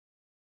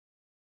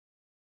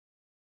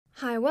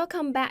Hi,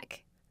 welcome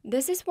back.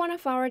 This is one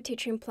of our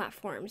teaching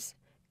platforms.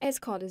 It's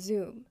called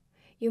Zoom.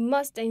 You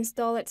must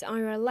install it on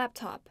your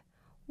laptop.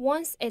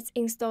 Once it's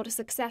installed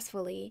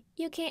successfully,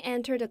 you can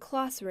enter the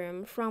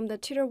classroom from the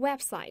tutor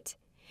website.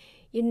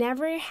 You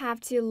never have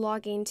to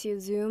log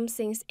into Zoom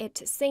since it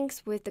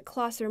syncs with the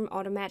classroom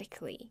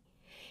automatically.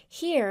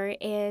 Here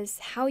is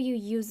how you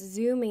use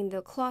Zoom in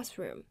the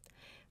classroom.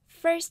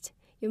 First,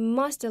 you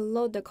must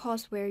load the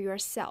courseware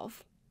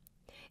yourself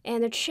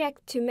and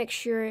check to make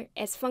sure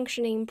it's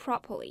functioning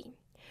properly.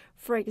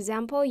 For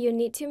example, you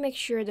need to make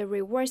sure the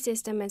reward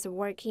system is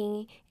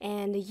working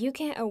and you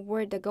can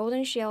award the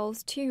golden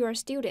shells to your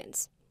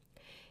students.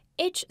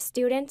 Each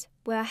student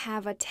will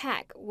have a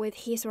tag with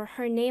his or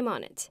her name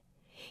on it.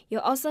 You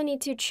also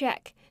need to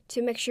check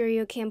to make sure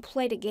you can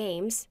play the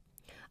games.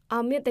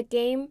 I'll mute the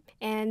game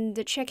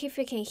and check if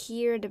you can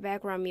hear the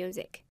background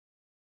music.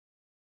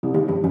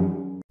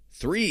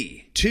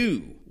 3,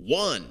 2,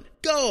 1,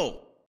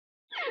 go!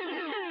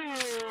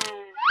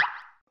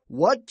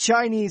 What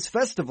Chinese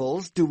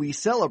festivals do we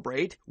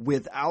celebrate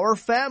with our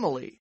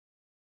family?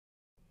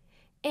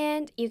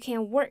 And you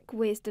can work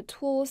with the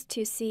tools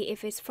to see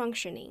if it's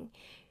functioning.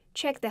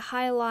 Check the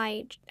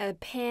highlight,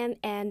 pen,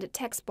 and the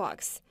text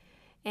box,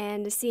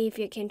 and see if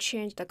you can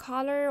change the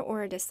color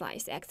or the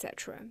size,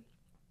 etc.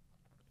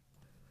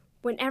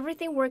 When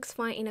everything works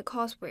fine in the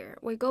courseware,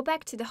 we go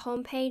back to the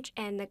home page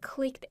and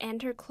click the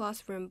Enter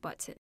Classroom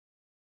button.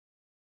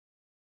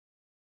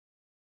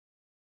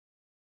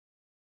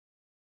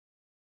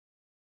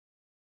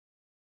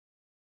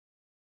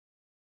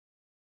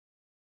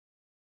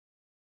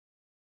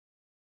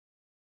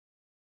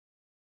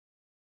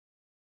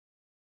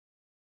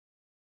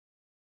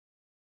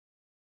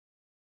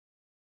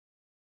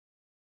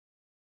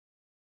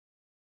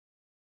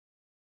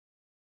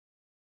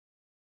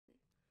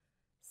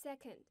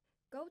 Second,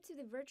 go to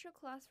the virtual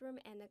classroom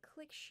and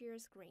click Share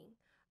Screen.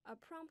 A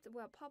prompt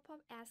will pop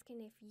up asking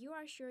if you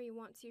are sure you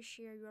want to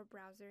share your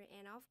browser,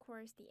 and of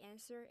course the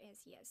answer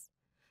is yes.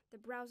 The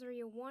browser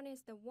you want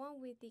is the one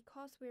with the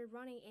courseware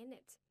running in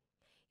it.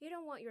 You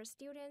don't want your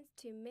students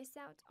to miss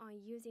out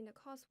on using the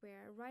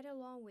courseware right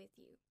along with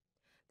you.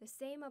 The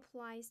same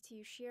applies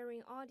to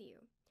sharing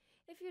audio.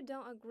 If you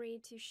don't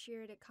agree to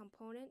share the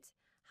component,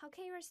 how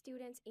can your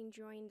students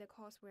enjoy the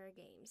courseware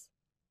games?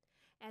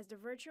 As the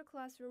virtual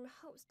classroom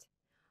host,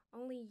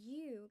 only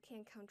you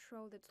can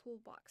control the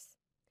toolbox.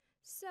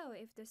 So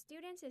if the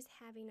student is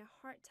having a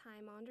hard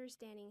time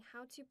understanding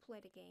how to play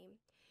the game,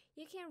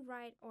 you can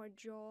write or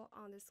draw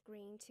on the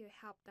screen to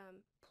help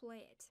them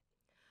play it.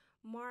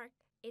 Mark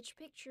each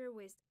picture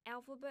with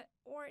alphabet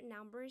or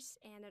numbers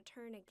and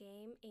turn a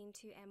game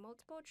into a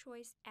multiple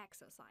choice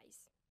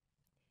exercise.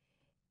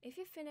 If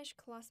you finish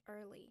class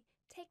early,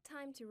 take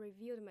time to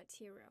review the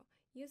material.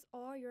 Use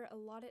all your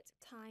allotted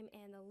time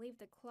and leave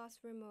the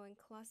classroom when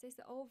class is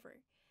over.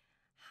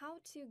 How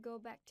to go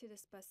back to the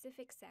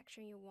specific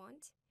section you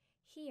want?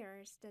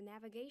 Here's the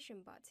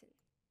navigation button.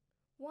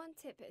 One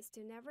tip is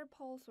to never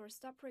pause or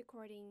stop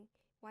recording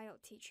while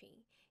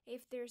teaching.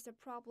 If there's a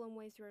problem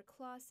with your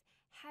class,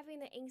 having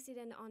the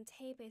incident on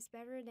tape is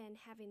better than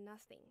having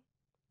nothing.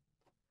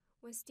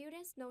 When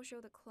students no-show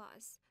the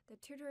class, the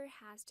tutor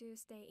has to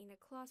stay in the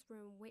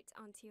classroom wait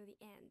until the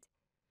end.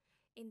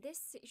 In this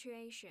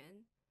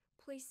situation,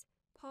 please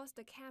pause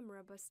the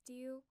camera but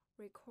still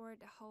record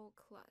the whole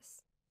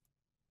class.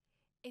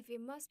 If you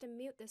must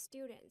mute the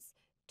students,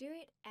 do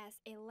it as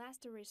a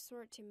last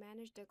resort to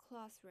manage the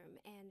classroom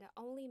and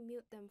only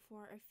mute them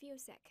for a few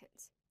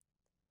seconds.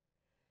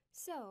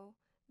 So,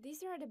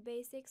 these are the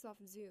basics of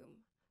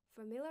Zoom.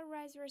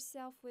 Familiarize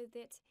yourself with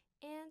it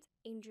and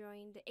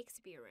enjoy the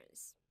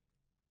experience.